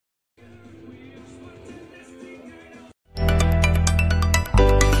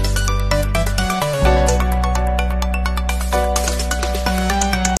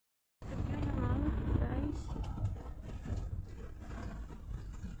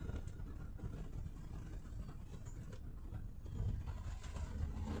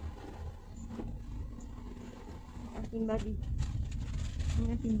aking body. Ang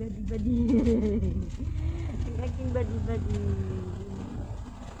aking body. Ang aking body.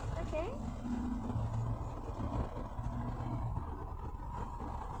 Okay?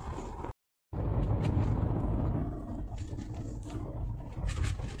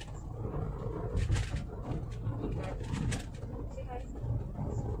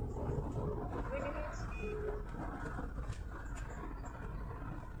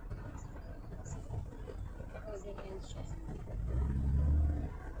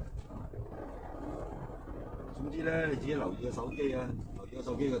總之咧，你自己留意個手機啊，留意個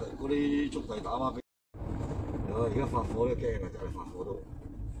手機嗰啲速遞打碼俾。而家發火都驚啊，真係發火都。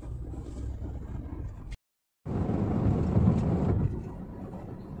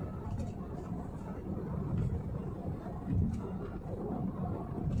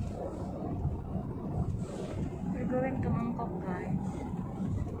We're going to Mangkok, guys.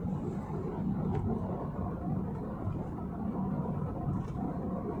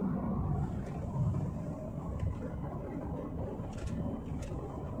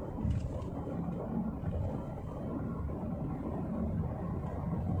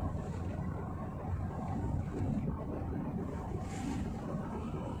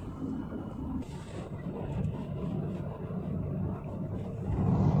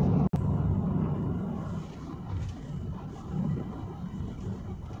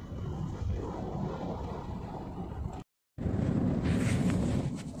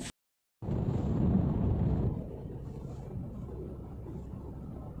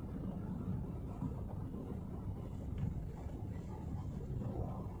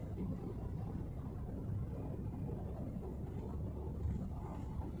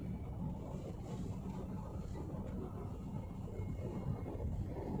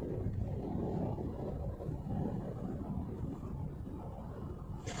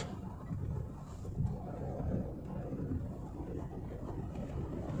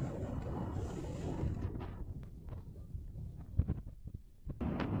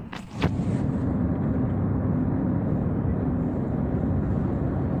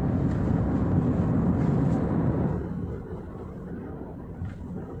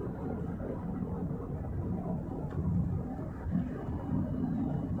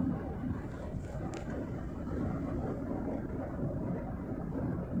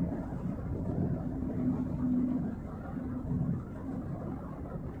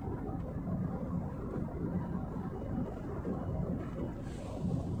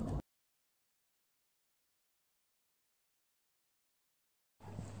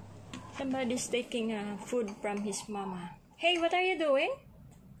 Somebody's taking food from his mama. Hey, what are you doing?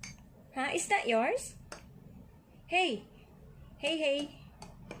 Huh? Is that yours? Hey. Hey.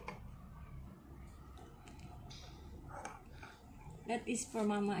 That is for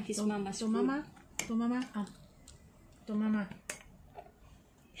mama. His mama's food. Mama. To mama. To mama.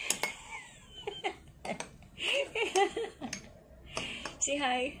 Say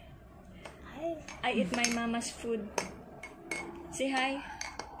hi. I eat my mama's food. Say hi.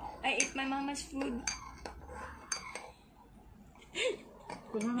 I eat my mama's food.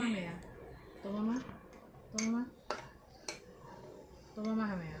 Của mama mày à? Của mama? Của mama? Của mama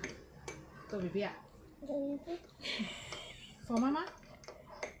hả mày à? Của baby à? For mama?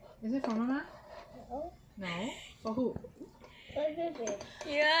 Is it for mama? No. For who?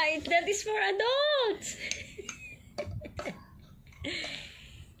 Yeah, that is for adults.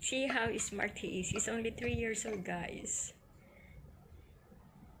 See how smart he is. He's only 3 years old, guys.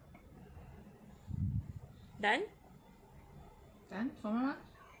 Done? Done? For mama?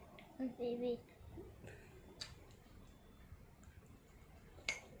 Baby.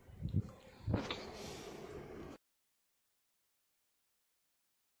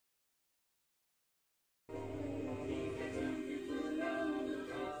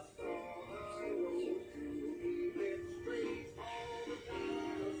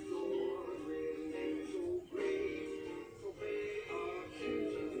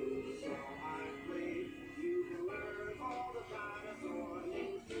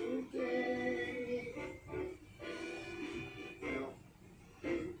 Today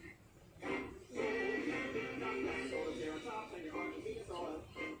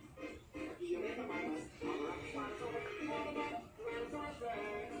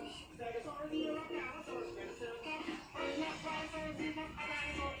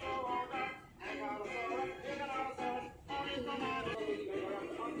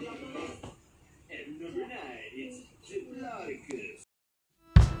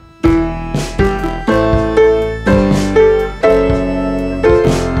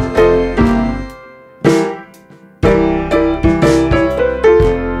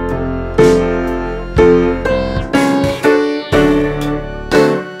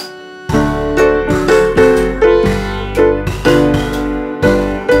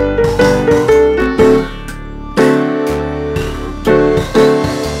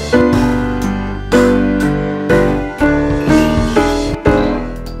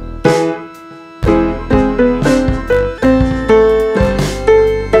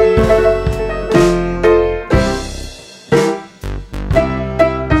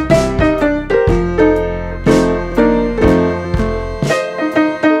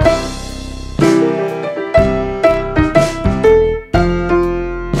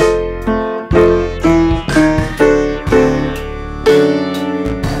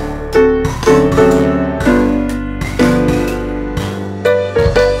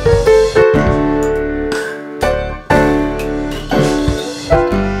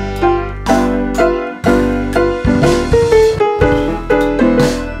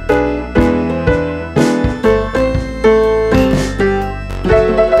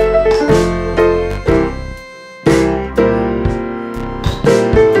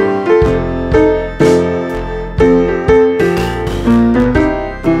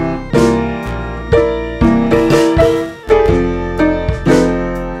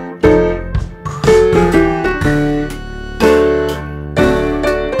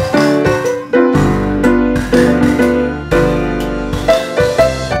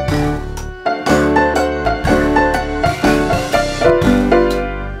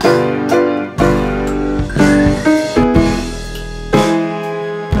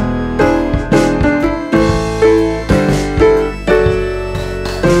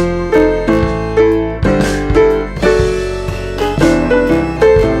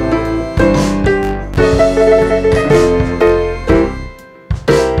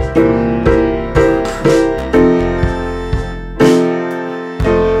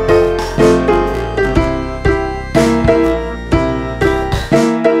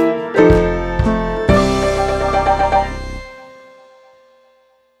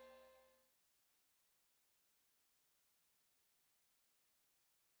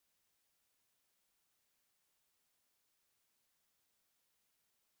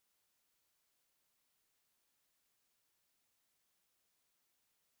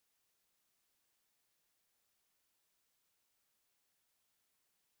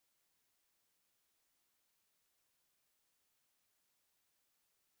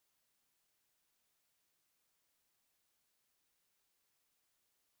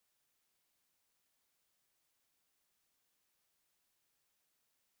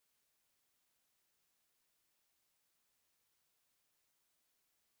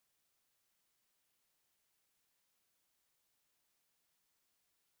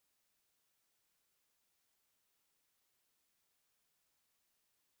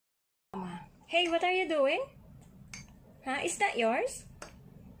Hey, what are you doing? Huh? Is that yours?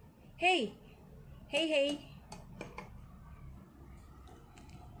 Hey. Hey, hey.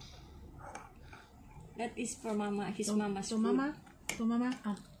 That is for Mama, his mama's To food. Mama. To Mama.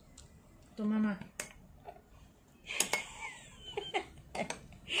 To Mama.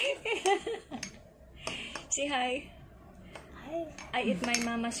 Say hi. I eat my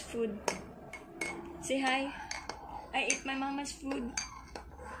mama's food. Say hi. I eat my mama's food.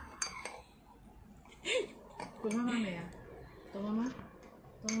 Của Mama mày à? To Mama.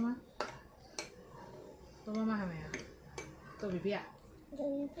 To Mama. To Mama hả mày à? To baby à?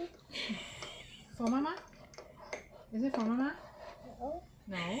 For Mama? Is it for Mama?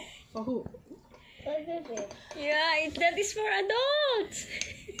 No. For who? Yeah, that is for adults.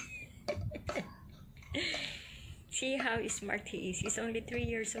 See how smart he is. He's only 3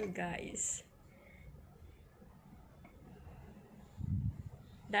 years old, guys.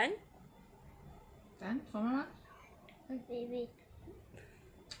 Done? Done? For Mama? Baby.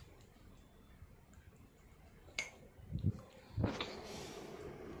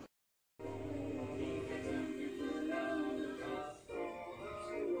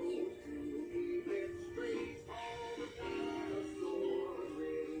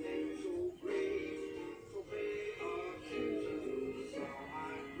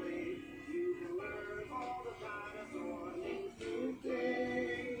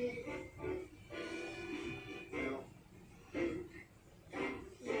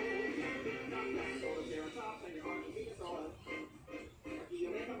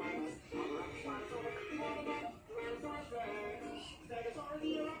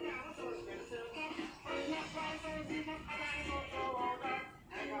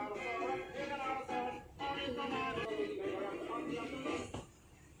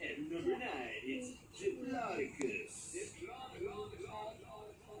 And number 9, it's Diplodocus.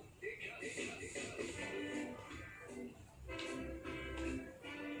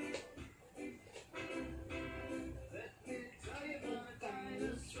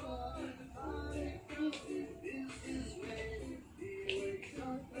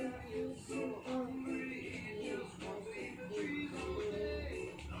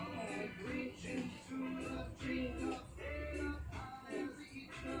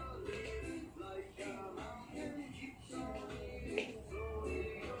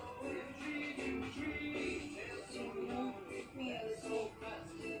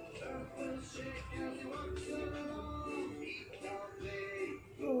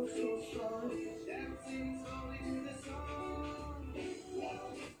 Oh, so sorry.